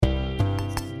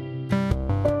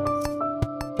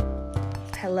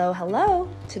Hello, hello.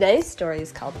 Today's story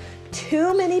is called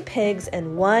Too Many Pigs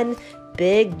and One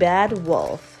Big Bad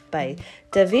Wolf by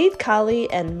David Kali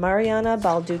and Mariana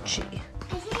Balducci.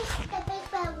 I think the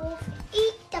big bad wolf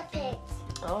eat the pigs.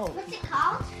 Oh. What's it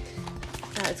called?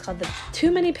 It's called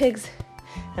Too Many Pigs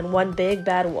and One Big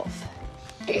Bad Wolf.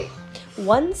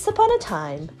 Once upon a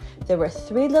time, there were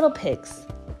 3 little pigs.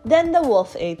 Then the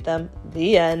wolf ate them.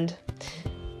 The end.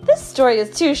 This story is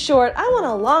too short. I want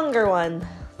a longer one,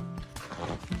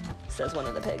 says one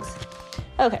of the pigs.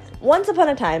 Okay, once upon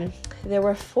a time, there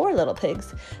were 4 little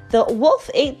pigs. The wolf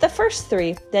ate the first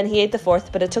 3, then he ate the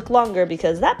 4th, but it took longer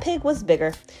because that pig was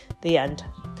bigger. The end.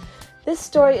 This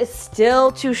story is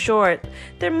still too short.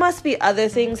 There must be other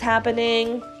things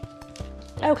happening.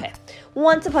 Okay,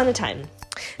 once upon a time,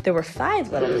 there were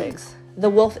 5 little pigs. The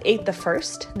wolf ate the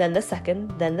first, then the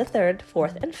 2nd, then the 3rd,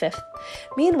 4th, and 5th.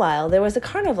 Meanwhile, there was a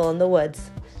carnival in the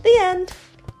woods. The end.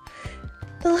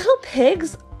 The little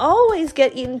pigs always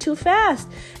get eaten too fast.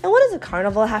 And what does a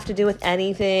carnival have to do with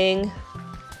anything?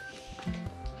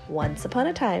 Once upon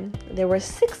a time, there were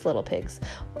 6 little pigs.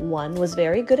 One was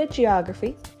very good at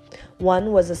geography.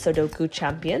 One was a Sudoku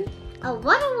champion. A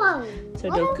one.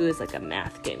 Sudoku is like a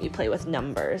math game. You play with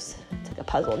numbers. It's like a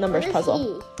puzzle, numbers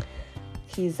puzzle.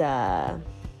 He's let's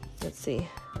see.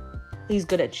 He's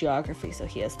good at geography, so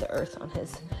he has the earth on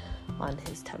his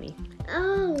tummy.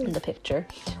 Oh. In the picture.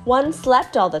 One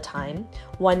slept all the time.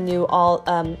 One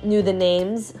knew the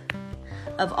names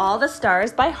of all the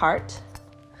stars by heart.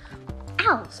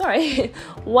 Ow. Sorry.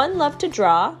 One loved to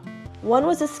draw. One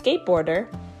was a skateboarder.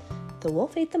 The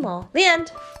wolf ate them all. The end.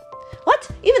 What?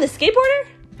 Even the skateboarder?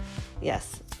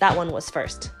 Yes, that one was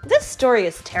first. This story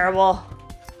is terrible.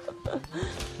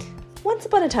 Once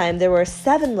upon a time, there were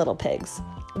 7 little pigs,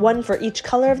 one for each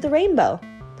color of the rainbow.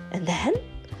 And then,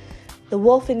 the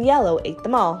wolf in yellow ate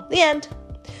them all. The end.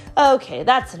 Okay,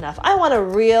 that's enough. I want a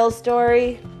real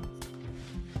story.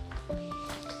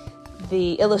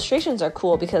 The illustrations are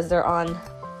cool because they're on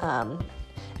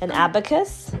an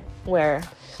abacus, where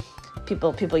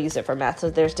people use it for math. So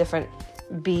there's different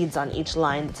beads on each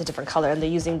line. It's a different color, and they're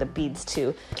using the beads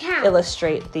to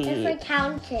illustrate the... It's for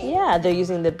counting. Yeah, they're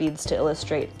using the beads to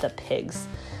illustrate the pigs.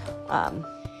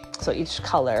 So each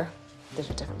color, there's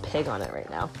a different pig on it right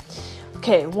now.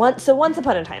 Okay, once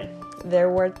upon a time, there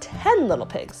were 10 little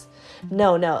pigs.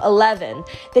 No, 11.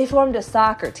 They formed a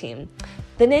soccer team.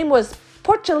 The name was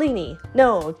Porcellini.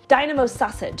 No, Dynamo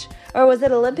Sausage. Or was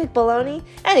it Olympic Bologna?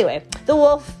 Anyway, the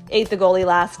wolf ate the goalie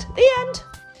last. The end.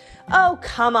 Oh,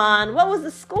 come on. What was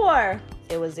the score?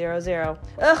 It was 0-0.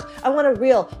 Ugh, I want a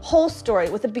real, whole story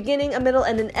with a beginning, a middle,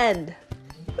 and an end.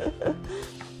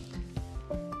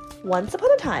 Once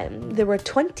upon a time, there were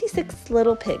 26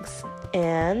 little pigs,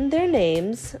 and their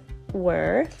names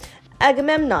were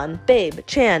Agamemnon, Babe,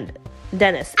 Chand,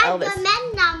 Dennis, Elvis.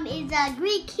 Agamemnon is a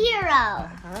Greek hero.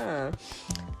 Uh-huh.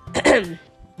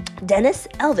 Dennis,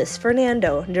 Elvis,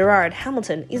 Fernando, Gerard,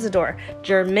 Hamilton, Isidore,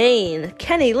 Jermaine,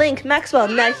 Kenny, Link, Maxwell,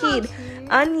 Nahid,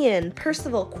 Onion,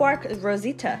 Percival, Quark,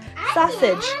 Rosita,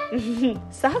 Sausage,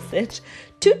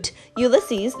 Toot,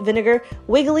 Ulysses, Vinegar,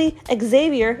 Wiggly,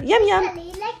 Xavier, Yum Yum.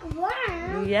 Really like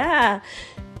worm. Yeah,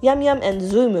 Yum Yum and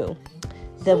Zumu.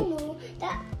 That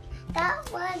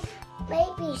was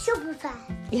baby super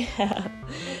fast. Yeah.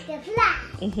 Like the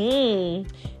flash.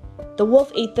 The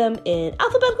wolf ate them in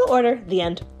alphabetical order. The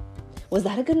end. Was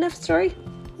that a good enough story?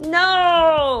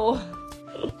 No!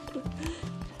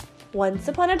 Once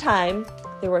upon a time,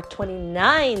 there were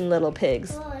 29 little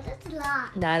pigs. Oh, that's a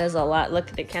lot. That is a lot. Look,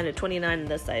 they counted 29 on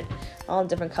this side. All in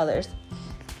different colors.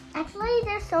 Actually,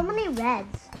 there's so many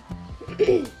reds.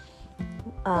 There's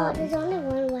only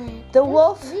one red. The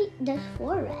wolf... There's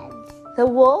 4 reds. The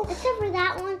wolf... Except for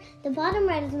that one, the bottom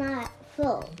red is not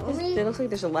full. It looks like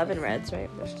there's 11 reds, right?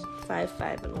 There's 5,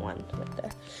 and 1 right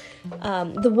there.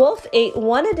 The wolf ate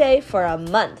 1 a day for a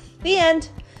month. The end.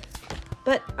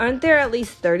 But aren't there at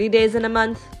least 30 days in a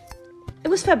month? It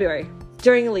was February,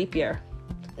 during a leap year.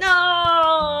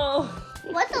 No!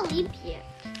 What's a leap year?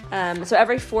 So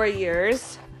every 4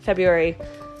 years, February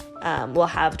will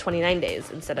have 29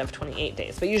 days instead of 28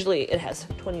 days. But usually it has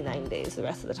 29 days the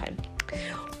rest of the time.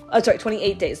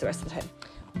 28 days the rest of the time.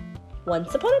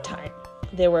 Once upon a time,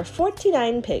 there were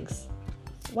 49 pigs.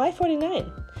 Why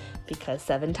 49? Because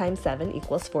 7 times 7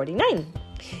 equals 49.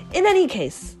 In any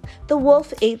case, the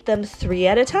wolf ate them 3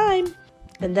 at a time.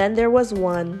 And then there was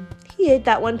one. He ate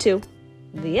that one too.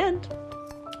 The end.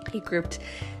 He grouped,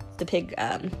 the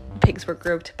pigs were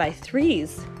grouped by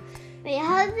 3s. Wait,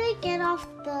 how did they get off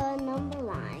the number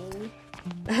line?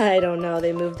 I don't know.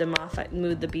 They moved them off.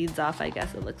 Moved the beads off, I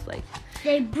guess it looks like.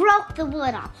 They broke the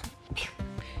wood off.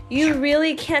 You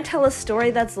really can't tell a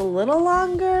story that's a little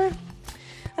longer?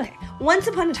 Okay, once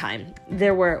upon a time,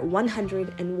 there were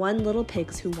 101 little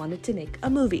pigs who wanted to make a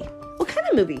movie. What kind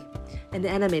of movie? An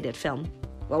animated film.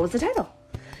 What was the title?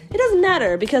 It doesn't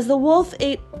matter because the wolf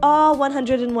ate all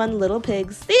 101 little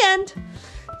pigs. The end.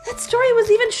 That story was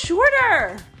even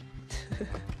shorter.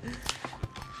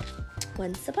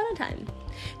 Once upon a time,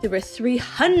 there were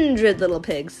 300 little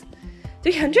pigs.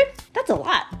 300? That's a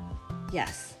lot.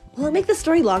 Yes. Will it make the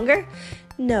story longer?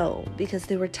 No, because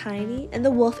they were tiny and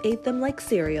the wolf ate them like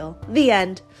cereal. The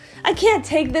end. I can't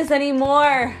take this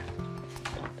anymore.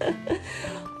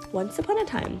 Once upon a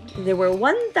time, there were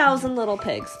 1,000 little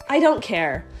pigs. I don't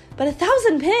care. But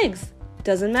 1,000 pigs?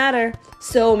 Doesn't matter.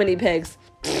 So many pigs.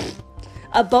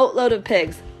 A boatload of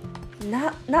pigs.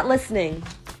 Not listening.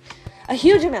 A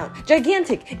huge amount.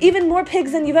 Gigantic. Even more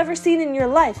pigs than you've ever seen in your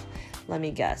life. Let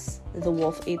me guess. The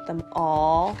wolf ate them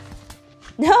all?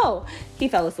 No, he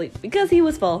fell asleep because he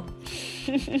was full.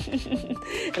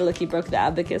 And look, he broke the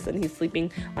abacus and he's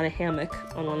sleeping on a hammock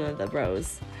on one of the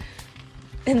rows.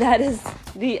 And that is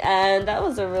the end. That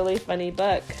was a really funny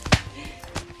book.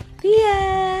 The end.